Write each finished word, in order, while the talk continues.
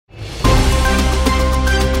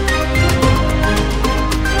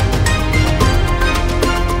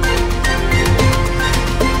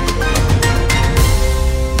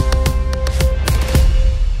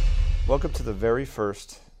very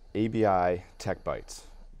first ABI TechBytes,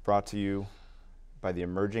 brought to you by the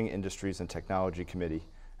Emerging Industries and Technology Committee.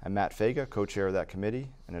 I'm Matt Faga, co-chair of that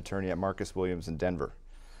committee, and attorney at Markus Williams in Denver.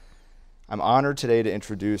 I'm honored today to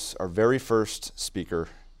introduce our very first speaker,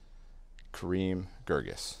 Karim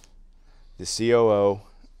Guirguis, the COO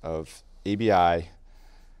of ABI,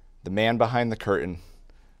 the man behind the curtain,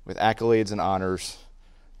 with accolades and honors,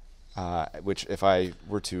 which if I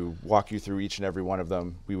were to walk you through each and every one of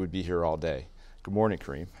them, we would be here all day. Good morning,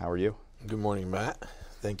 Karim. How are you? Good morning, Matt.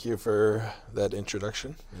 Thank you for that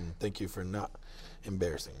introduction, and thank you for not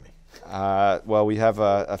embarrassing me. Well, we have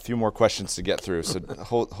a few more questions to get through, so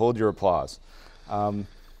hold your applause. So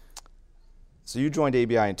you joined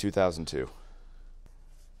ABI in 2002.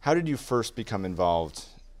 How did you first become involved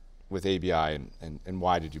with ABI, and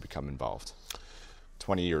why did you become involved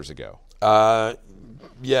 20 years ago?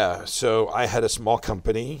 Yeah, so I had a small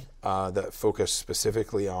company that focused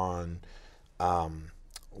specifically on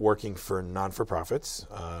working for non-for-profits,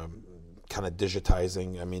 kind of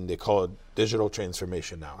digitizing. I mean, they call it digital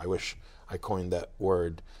transformation now. I wish I coined that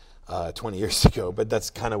word 20 years ago, but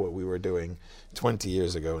that's kind of what we were doing 20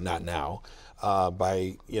 years ago, not now,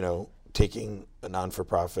 by, taking a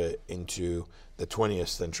non-for-profit into the 20th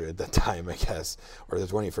century at that time, I guess, or the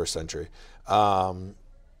 21st century.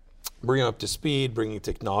 Bringing up to speed, bringing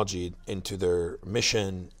technology into their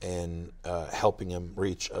mission, and helping them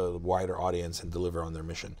reach a wider audience and deliver on their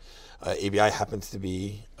mission. ABI happens to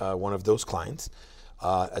be one of those clients.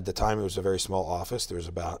 At the time, it was a very small office. There was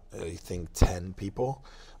about, I think, 10 people.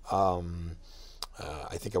 I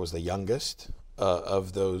think I was the youngest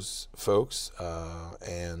of those folks,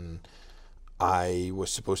 and I was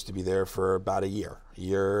supposed to be there for about a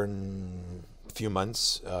year and a few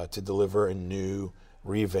months to deliver a new,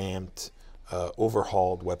 revamped,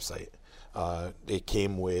 overhauled website. It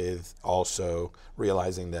came with also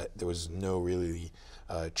realizing that there was no really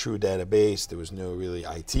true database, there was no really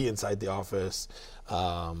IT inside the office.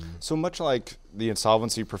 So much like the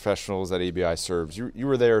insolvency professionals that ABI serves, you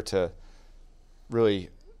were there to really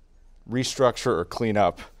restructure or clean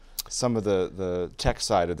up some of the tech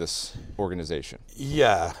side of this organization.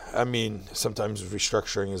 Yeah, I mean, sometimes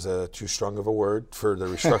restructuring is too strong of a word for the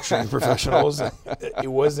restructuring professionals. It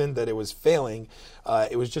wasn't that it was failing,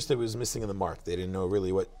 it was just that it was missing in the mark. They didn't know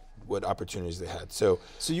really what opportunities they had. So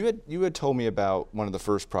you had told me about one of the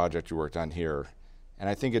first projects you worked on here, and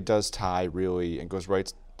I think it does tie really and goes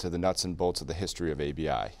right to the nuts and bolts of the history of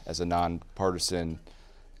ABI as a nonpartisan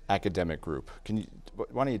academic group.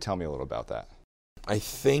 Why don't you tell me a little about that? I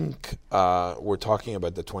think we're talking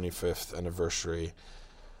about the 25th anniversary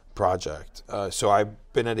project. So I've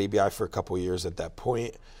been at ABI for a couple of years at that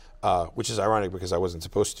point, which is ironic because I wasn't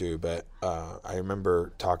supposed to, but I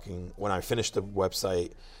remember talking, when I finished the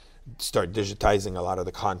website, start digitizing a lot of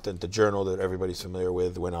the content, the journal that everybody's familiar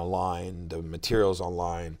with went online, the materials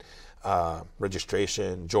online,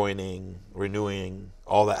 registration, joining, renewing,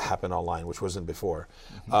 all that happened online, which wasn't before.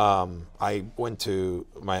 Mm-hmm. I went to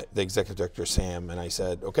the executive director, Sam, and I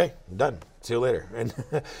said, okay, I'm done. See you later.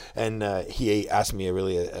 And he asked me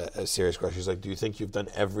a serious question. He's like, do you think you've done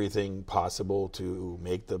everything possible to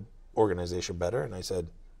make the organization better? And I said,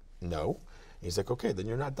 no. He's like, okay, then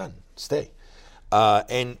you're not done. Stay.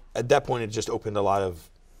 And at that point, it just opened a lot of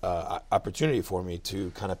opportunity for me to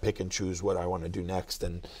kind of pick and choose what I want to do next.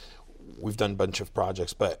 And we've done a bunch of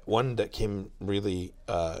projects, but one that came really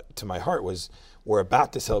to my heart was we're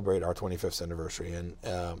about to celebrate our 25th anniversary, and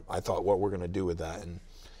I thought what we're going to do with that. And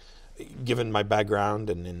given my background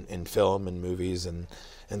in film and movies and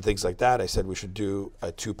things like that, I said we should do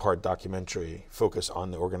a 2-part documentary focus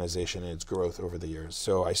on the organization and its growth over the years.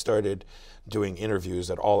 So I started doing interviews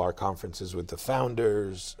at all our conferences with the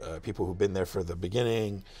founders, people who've been there for the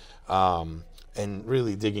beginning, and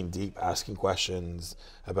really digging deep, asking questions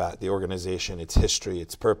about the organization, its history,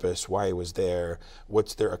 its purpose, why it was there,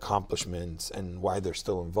 what's their accomplishments, and why they're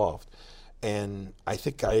still involved. And I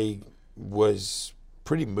think I was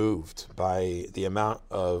pretty moved by the amount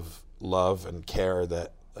of love and care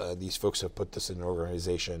that these folks have put this in an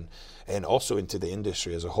organization and also into the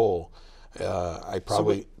industry as a whole. I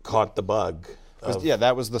probably caught the bug. Yeah,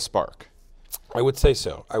 that was the spark. I would say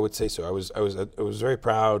so. I was very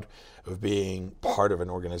proud of being part of an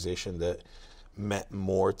organization that meant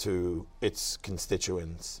more to its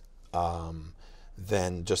constituents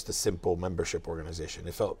than just a simple membership organization.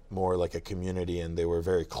 It felt more like a community, and they were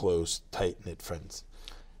very close, tight-knit friends.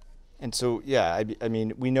 And so, yeah, I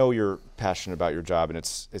mean, we know you're passionate about your job, and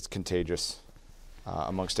it's contagious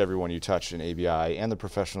amongst everyone you touch in ABI and the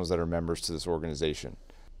professionals that are members to this organization.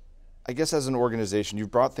 I guess as an organization, you've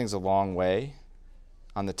brought things a long way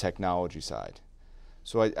on the technology side.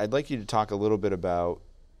 So I'd like you to talk a little bit about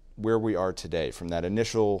where we are today, from that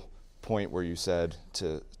initial point where you said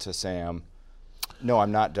to Sam, no,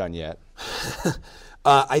 I'm not done yet.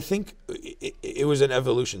 I think it was an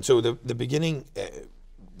evolution. So the beginning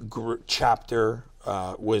chapter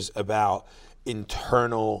was about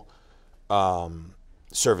internal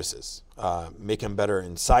services, make them better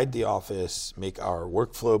inside the office, make our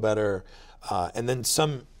workflow better, and then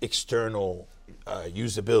some external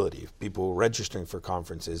usability, people registering for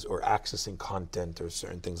conferences or accessing content or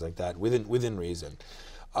certain things like that within reason.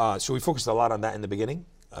 So we focused a lot on that in the beginning.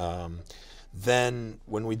 Then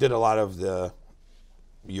when we did a lot of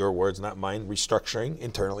your words, not mine, restructuring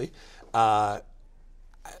internally,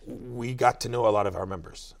 we got to know a lot of our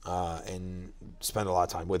members and spend a lot of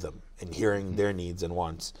time with them and hearing their needs and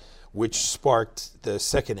wants, which sparked the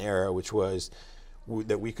second era, which was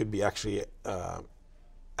that we could be actually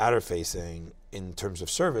outer-facing in terms of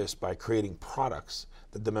service by creating products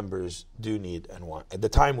that the members do need and want. At the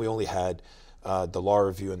time, we only had the law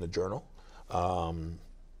review and the journal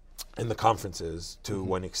and the conferences to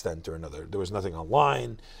one extent or another. There was nothing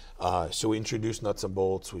online. So we introduced nuts and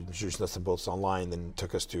bolts. We introduced nuts and bolts online, then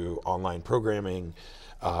took us to online programming,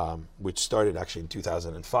 which started actually in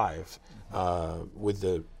 2005. With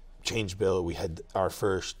the change bill, we had our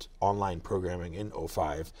first online programming in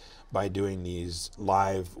 2005 by doing these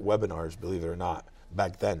live webinars, believe it or not.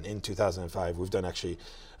 Back then, in 2005, we've done actually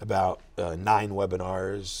about 9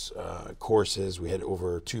 webinars, courses. We had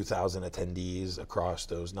over 2,000 attendees across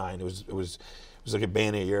those 9. It was like a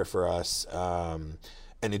banner year for us.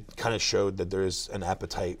 And it kind of showed that there is an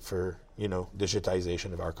appetite for,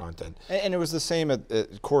 digitization of our content. And it was the same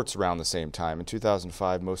at courts around the same time. In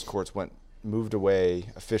 2005, most courts moved away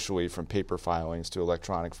officially from paper filings to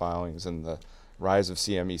electronic filings, and the rise of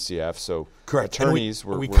CMECF. So correct. Attorneys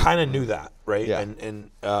we kind of knew that, right? Yeah. And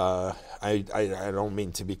I don't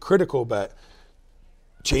mean to be critical, but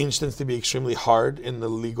change tends to be extremely hard in the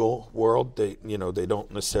legal world. They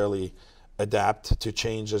don't necessarily adapt to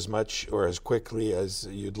change as much or as quickly as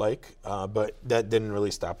you'd like, but that didn't really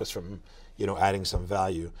stop us from, adding some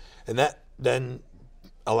value. And that then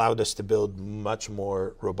allowed us to build much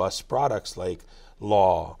more robust products like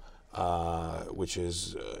law, which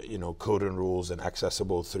is, code and rules and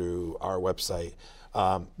accessible through our website.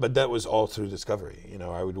 But that was all through discovery.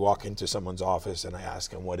 I would walk into someone's office and I ask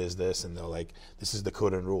them, what is this? And they're like, this is the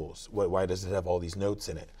code and rules. Why does it have all these notes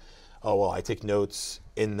in it? Oh, well, I take notes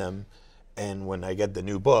in them. And when I get the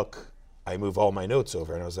new book, I move all my notes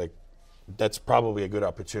over. And I was like, that's probably a good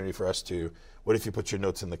opportunity for us to, what if you put your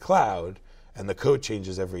notes in the cloud and the code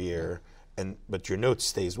changes every year, but your notes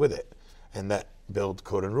stays with it? And that build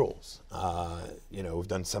code and rules. We've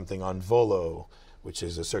done something on Volo, which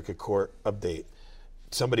is a circuit court update.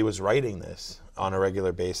 Somebody was writing this on a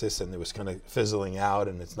regular basis and it was kind of fizzling out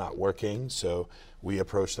and it's not working. So we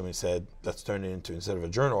approached them and said, let's turn it into, instead of a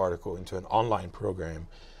journal article, into an online program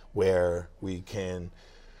where we can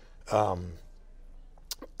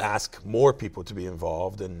ask more people to be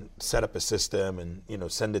involved and set up a system and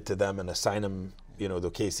send it to them and assign them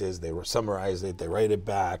the cases. They will summarize it, they write it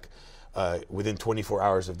back within 24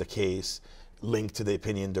 hours of the case, link to the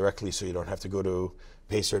opinion directly so you don't have to go to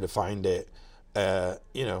Pacer to find it.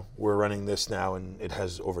 We're running this now and it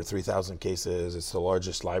has over 3,000 cases. It's the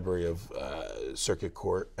largest library of circuit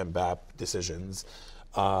court and BAP decisions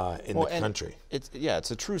in the country.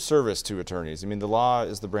 It's a true service to attorneys. I mean, the law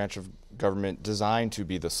is the branch of government designed to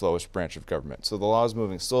be the slowest branch of government. So the law is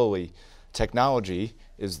moving slowly. Technology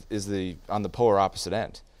is on the polar opposite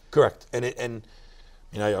end. Correct. And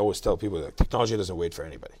I always tell people that technology doesn't wait for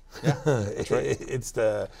anybody. Yeah, that's right. It's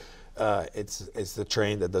the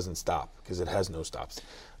train that doesn't stop because it has no stops.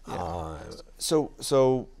 Yeah.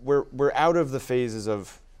 So we're out of the phases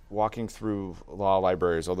of walking through law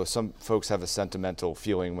libraries, although some folks have a sentimental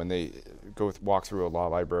feeling when they walk through a law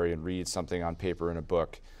library and read something on paper in a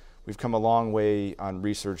book. We've come a long way on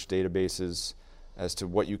research databases as to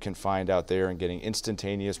what you can find out there and getting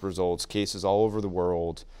instantaneous results, cases all over the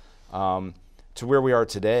world, to where we are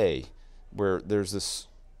today, where there's this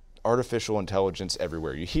artificial intelligence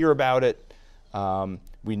everywhere. You hear about it,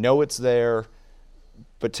 we know it's there,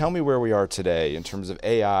 but tell me where we are today in terms of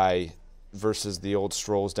AI versus the old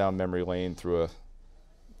strolls down memory lane through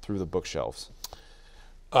the bookshelves.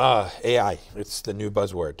 AI, it's the new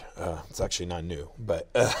buzzword. It's actually not new, but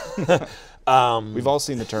we've all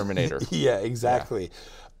seen the Terminator. Yeah, exactly.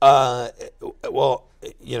 Yeah. Well,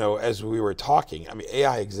 as we were talking, I mean,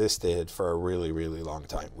 AI existed for a really, really long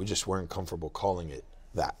time. We just weren't comfortable calling it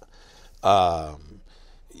that.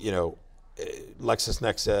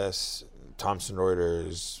 LexisNexis, Thomson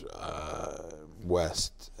Reuters,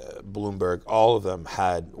 West, Bloomberg, all of them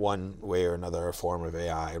had one way or another a form of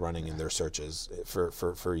AI running in their searches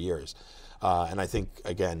for years. And I think,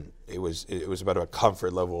 again, it was about a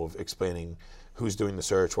comfort level of explaining who's doing the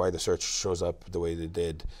search, why the search shows up the way it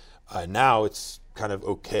did. Now it's kind of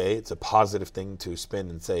okay. It's a positive thing to spin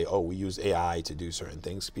and say, oh, we use AI to do certain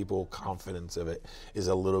things. People confidence of it is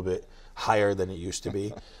a little bit higher than it used to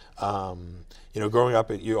be. Growing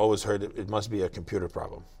up, you always heard it must be a computer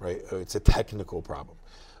problem, right? It's a technical problem.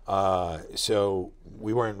 So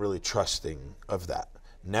we weren't really trusting of that.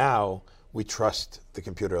 Now we trust the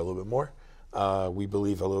computer a little bit more. We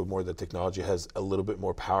believe a little more that technology has a little bit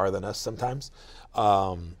more power than us sometimes.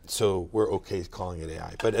 So we're okay calling it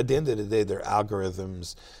AI. But at the end of the day, they're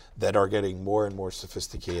algorithms that are getting more and more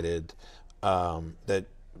sophisticated, that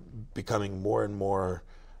becoming more and more,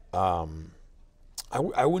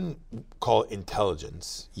 I wouldn't call it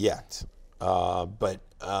intelligence yet, but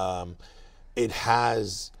it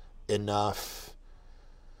has enough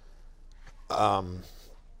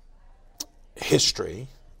history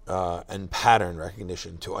and pattern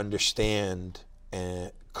recognition to understand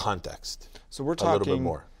context. So we're a talking little bit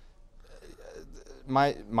more.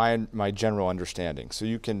 My general understanding. So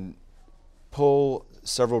you can pull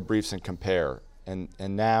several briefs and compare, and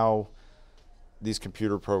now these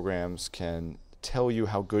computer programs can tell you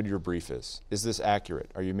how good your brief is. Is this accurate?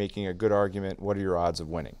 Are you making a good argument? What are your odds of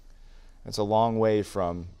winning? It's a long way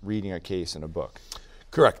from reading a case in a book.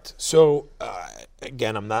 Correct. So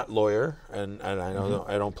again, I'm not a lawyer, and I know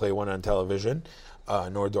I don't play one on television,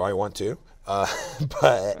 nor do I want to.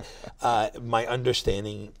 But my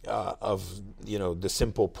understanding of the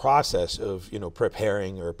simple process of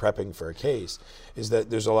preparing or prepping for a case is that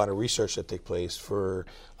there's a lot of research that takes place for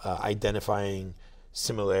identifying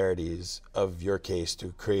similarities of your case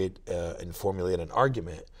to create and formulate an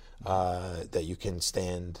argument that you can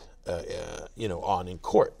stand on in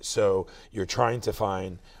court. So you're trying to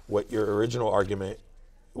find what your original argument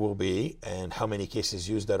will be and how many cases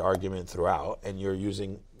use that argument throughout, and you're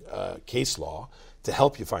using case law to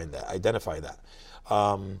help you find that, identify that.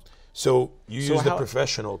 So you use the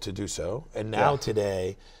professional to do so, and now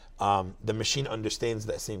today the machine understands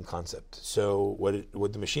that same concept. So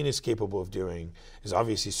what the machine is capable of doing is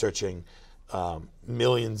obviously searching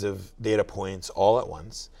millions of data points all at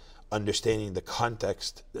once, understanding the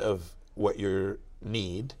context of what you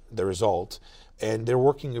need, the result, and they're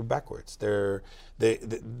working backwards.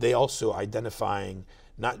 They also identifying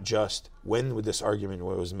not just when this argument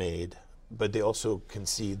was made, but they also can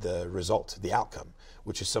see the result, the outcome,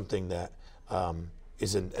 which is something that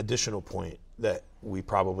is an additional point that we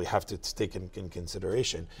probably have to take in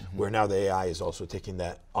consideration, where now the AI is also taking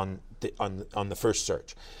that on the first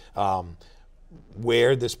search.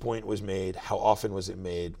 Where this point was made, how often was it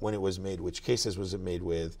made, when it was made, which cases was it made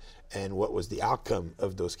with, and what was the outcome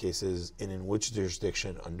of those cases, and in which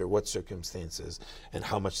jurisdiction, under what circumstances, and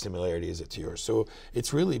how much similarity is it to yours. So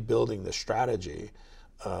it's really building the strategy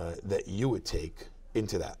that you would take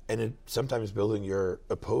into that, and sometimes building your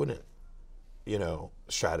opponent,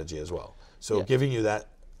 strategy as well. So giving you that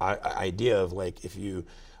idea of like if you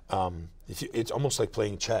it's almost like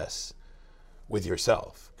playing chess with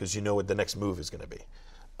yourself, because you know what the next move is going to be.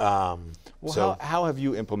 How have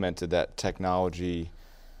you implemented that technology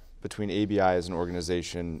between ABI as an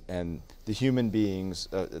organization and the human beings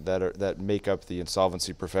that make up the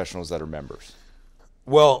insolvency professionals that are members?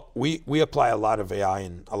 Well, we apply a lot of AI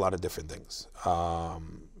in a lot of different things.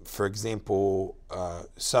 For example,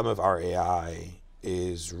 some of our AI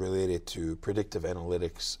is related to predictive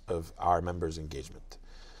analytics of our members' engagement.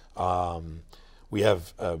 We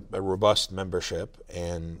have a robust membership,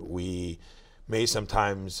 and we may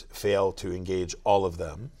sometimes fail to engage all of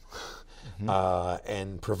them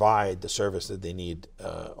and provide the service that they need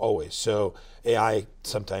always. So AI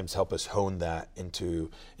sometimes help us hone that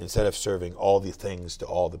into, instead of serving all the things to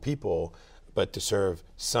all the people, but to serve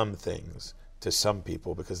some things to some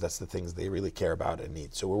people, because that's the things they really care about and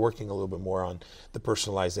need. So we're working a little bit more on the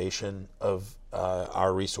personalization of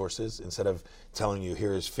our resources. Instead of telling you,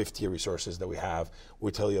 here's 50 resources that we have,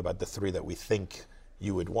 we tell you about the 3 that we think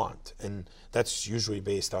you would want. And that's usually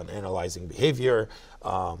based on analyzing behavior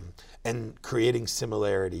and creating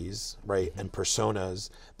similarities, right, and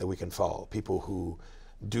personas that we can follow. People who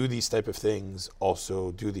do these type of things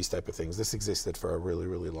also do these type of things. This existed for a really,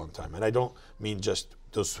 really long time. And I don't mean just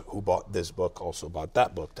those who bought this book also bought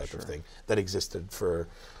that book type of thing. That existed for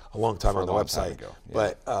a long time For on a the long time website. ago,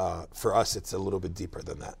 yeah. But for us, it's a little bit deeper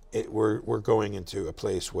than that. We're going into a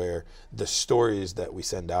place where the stories that we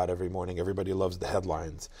send out every morning, everybody loves the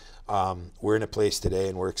headlines. We're in a place today,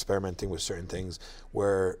 and we're experimenting with certain things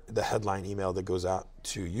where the headline email that goes out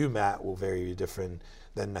to you, Matt, will be different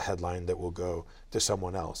than the headline that will go to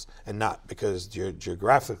someone else. And not because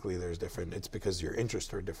geographically there's different, it's because your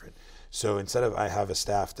interests are different. So instead of I have a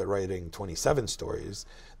staff that writing 27 stories,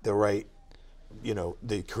 they'll write,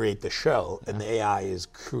 they create the shell, and the AI is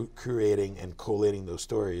creating and collating those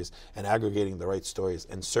stories and aggregating the right stories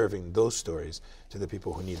and serving those stories to the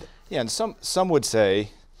people who need it. Yeah, and some would say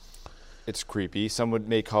it's creepy. Some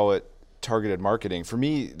may call it targeted marketing. For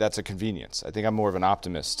me, that's a convenience. I think I'm more of an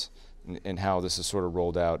optimist in how this is sort of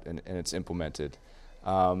rolled out and it's implemented.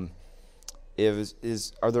 Are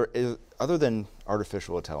there, other than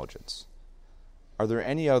artificial intelligence, are there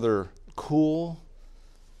any other cool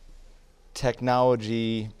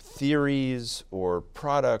technology theories or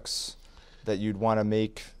products that you'd want to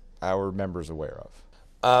make our members aware of?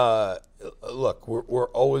 Look, we're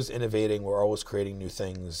always innovating. We're always creating new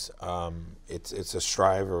things. It's a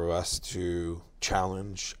strive of us to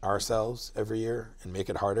challenge ourselves every year and make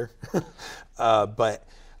it harder. But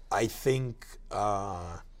I think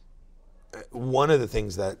one of the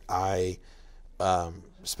things that I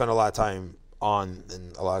spend a lot of time on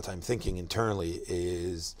and a lot of time thinking internally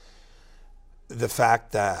is the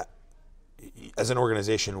fact that as an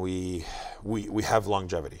organization, we have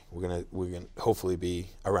longevity. We're gonna hopefully be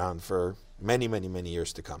around for many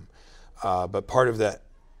years to come. But part of that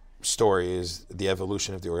story is the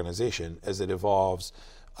evolution of the organization as it evolves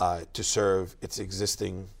to serve its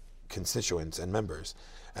existing constituents and members.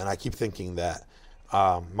 And I keep thinking that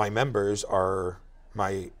my members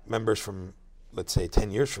from, let's say,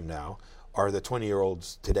 10 years from now are the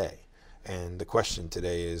 20-year-olds today. And the question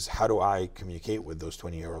today is, how do I communicate with those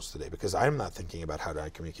 20-year-olds today? Because I'm not thinking about how do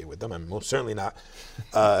I communicate with them. I'm most certainly not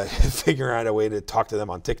figuring out a way to talk to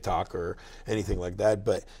them on TikTok or anything like that.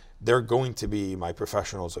 But they're going to be my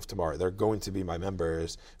professionals of tomorrow. They're going to be my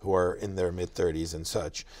members who are in their mid-30s and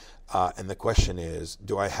such. And the question is,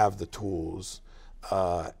 do I have the tools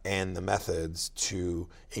and the methods to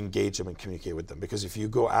engage them and communicate with them? Because if you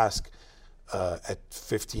go ask a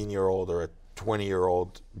 15-year-old or a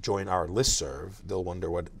 20-year-old join our listserv, they'll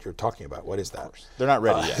wonder what you're talking about. What is that? They're not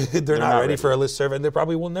ready yet. They're not ready for a listserv, and they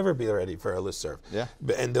probably will never be ready for a listserv. Yeah.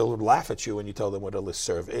 And they'll laugh at you when you tell them what a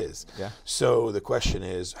listserv is. Yeah. So the question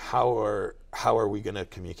is, how are we going to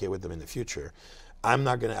communicate with them in the future? I'm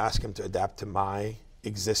not going to ask them to adapt to my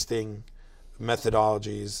existing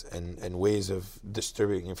methodologies and ways of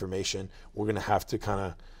distributing information. We're going to have to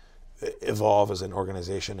kind of evolve as an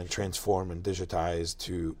organization and transform and digitize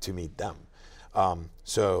to meet them.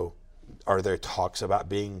 So are there talks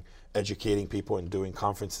about educating people and doing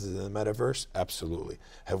conferences in the metaverse? Absolutely.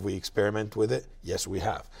 Have we experimented with it? Yes, we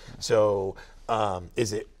have. So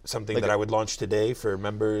is it something that I would launch today for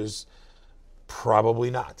members? Probably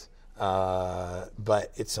not.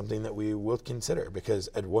 But it's something that we will consider, because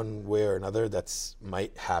at one way or another that's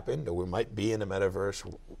might happen, or we might be in a metaverse,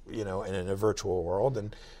 and in a virtual world,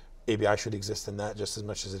 and ABI should exist in that just as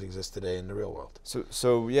much as it exists today in the real world.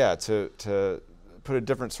 So yeah, to put a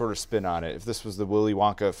different sort of spin on it, if this was the Willy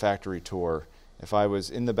Wonka factory tour, if I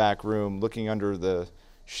was in the back room looking under the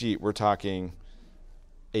sheet, we're talking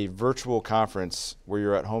a virtual conference where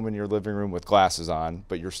you're at home in your living room with glasses on,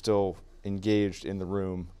 but you're still engaged in the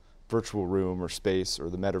room, virtual room or space or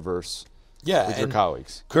the metaverse with your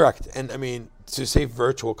colleagues. Correct. And I mean, to say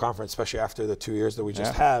virtual conference, especially after the 2 years that we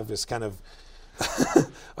just have, is kind of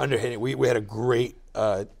underhitting. We had a great,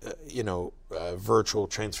 virtual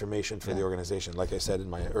transformation for the organization. Like I said in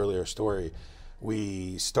my earlier story,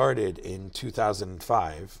 we started in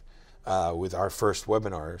 2005 with our first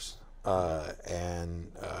webinars,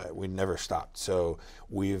 and we never stopped. So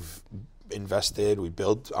we've invested, we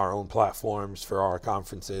built our own platforms for our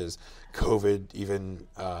conferences. COVID even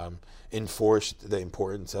enforced the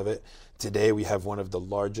importance of it. Today we have one of the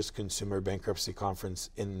largest consumer bankruptcy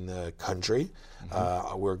conference in the country.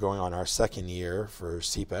 We're going on our second year for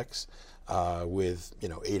CPEX with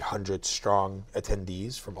 800 strong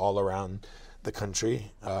attendees from all around the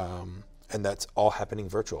country, and that's all happening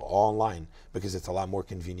virtual, all online, because it's a lot more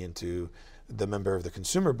convenient to the member of the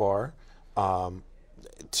consumer bar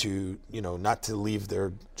to not to leave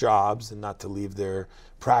their jobs and not to leave their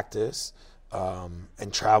practice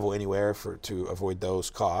and travel anywhere to avoid those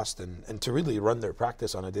costs and to really run their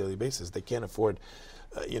practice on a daily basis. They can't afford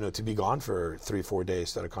to be gone for 3-4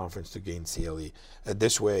 days at a conference to gain CLE.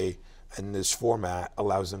 This way, and this format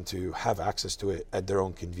allows them to have access to it at their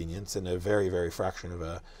own convenience in a very, very fraction of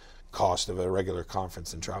a cost of a regular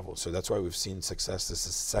conference and travel. So that's why we've seen success. This is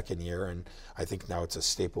the second year, and I think now it's a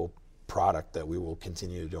staple product that we will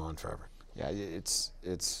continue to do on forever. Yeah,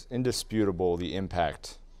 it's indisputable the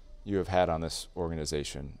impact you have had on this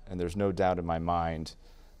organization, and there's no doubt in my mind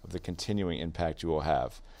of the continuing impact you will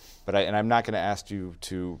have. But I'm not going to ask you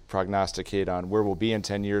to prognosticate on where we'll be in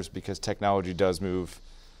 10 years, because technology does move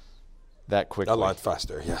that quickly. A lot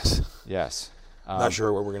faster, yes. Yes. Not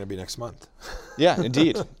sure where we're going to be next month. Yeah,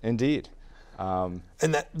 indeed, indeed. And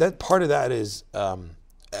that part of that is,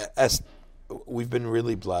 as we've been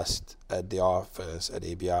really blessed at the office at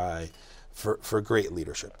ABI for great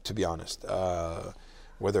leadership, to be honest.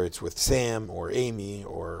 Whether it's with Sam or Amy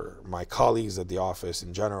or my colleagues at the office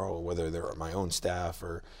in general, whether they're my own staff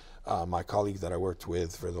or my colleagues that I worked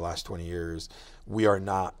with for the last 20 years, we are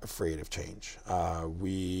not afraid of change.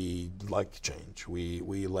 We like change.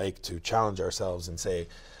 We like to challenge ourselves and say,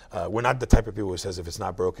 we're not the type of people who says if it's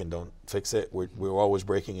not broken, don't fix it. We're always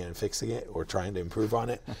breaking it and fixing it or trying to improve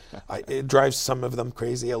on it. It drives some of them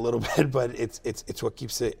crazy a little bit, but it's what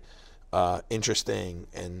keeps it interesting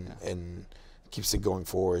and keeps it going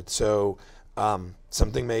forward. So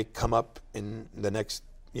something may come up in the next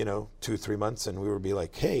 2-3 months, and we will be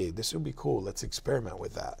like, hey, this would be cool. Let's experiment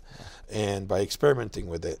with that. And by experimenting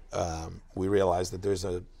with it, we realize that there's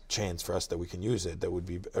a chance for us that we can use it that would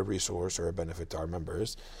be a resource or a benefit to our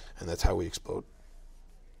members, and that's how we explode.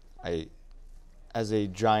 As a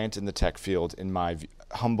giant in the tech field, in my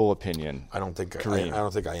humble opinion, I don't think Karim, I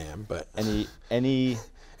don't think I am, but any.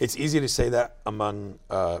 It's easy to say that among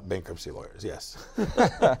bankruptcy lawyers. Yes.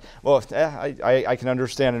 Well, I can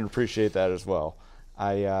understand and appreciate that as well.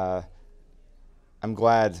 I'm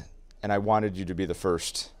glad, and I wanted you to be the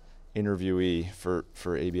first interviewee for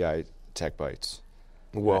ABI TechBytes.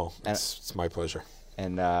 Well, it's my pleasure.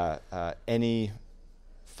 And any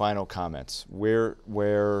final comments? Where,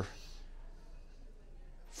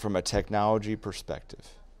 from a technology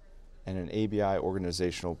perspective and an ABI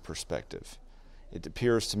organizational perspective, it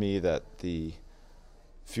appears to me that the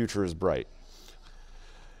future is bright.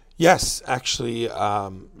 Yes, actually,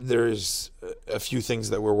 there's a few things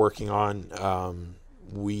that we're working on.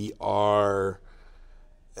 We are,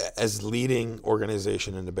 as leading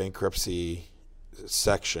organization in the bankruptcy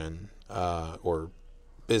section or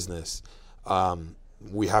business,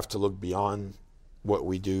 we have to look beyond what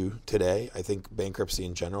we do today. I think bankruptcy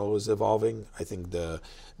in general is evolving. I think the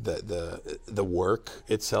work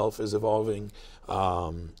itself is evolving,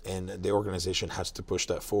 and the organization has to push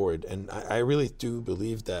that forward. And I really do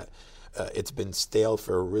believe that it's been stale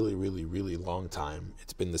for a really, really, really long time.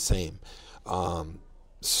 It's been the same.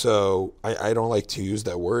 So I don't like to use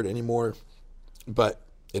that word anymore, but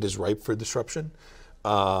it is ripe for disruption.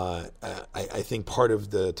 I think part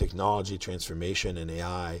of the technology transformation in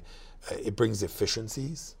AI, it brings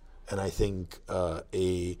efficiencies, and I think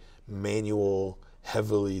a manual,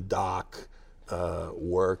 heavily doc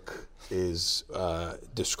work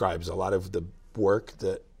describes a lot of the work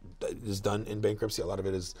that is done in bankruptcy. A lot of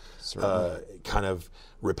it is kind of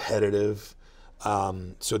repetitive.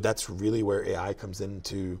 So that's really where AI comes in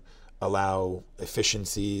to allow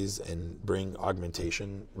efficiencies and bring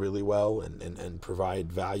augmentation really well and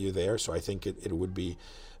provide value there. So I think it would be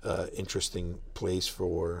interesting place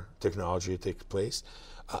for technology to take place.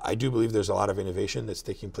 I do believe there's a lot of innovation that's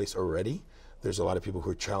taking place already. There's a lot of people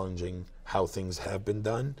who are challenging how things have been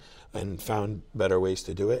done and found better ways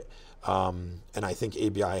to do it. And I think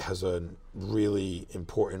ABI has a really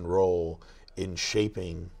important role in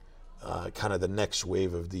shaping kind of the next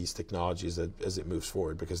wave of these technologies as it moves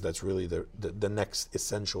forward, because that's really the next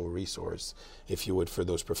essential resource, if you would, for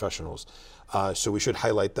those professionals. So we should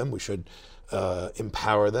highlight them, we should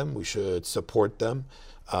empower them, we should support them,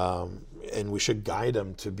 and we should guide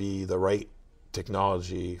them to be the right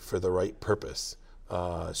technology for the right purpose.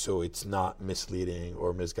 So it's not misleading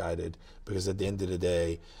or misguided, because at the end of the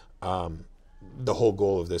day, the whole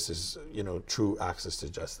goal of this is, true access to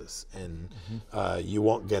justice, and you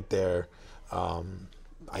won't get there,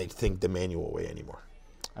 I think, the manual way anymore.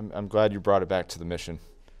 I'm glad you brought it back to the mission.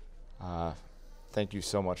 Thank you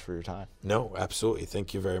so much for your time. No, absolutely.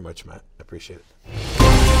 Thank you very much, Matt. I appreciate it.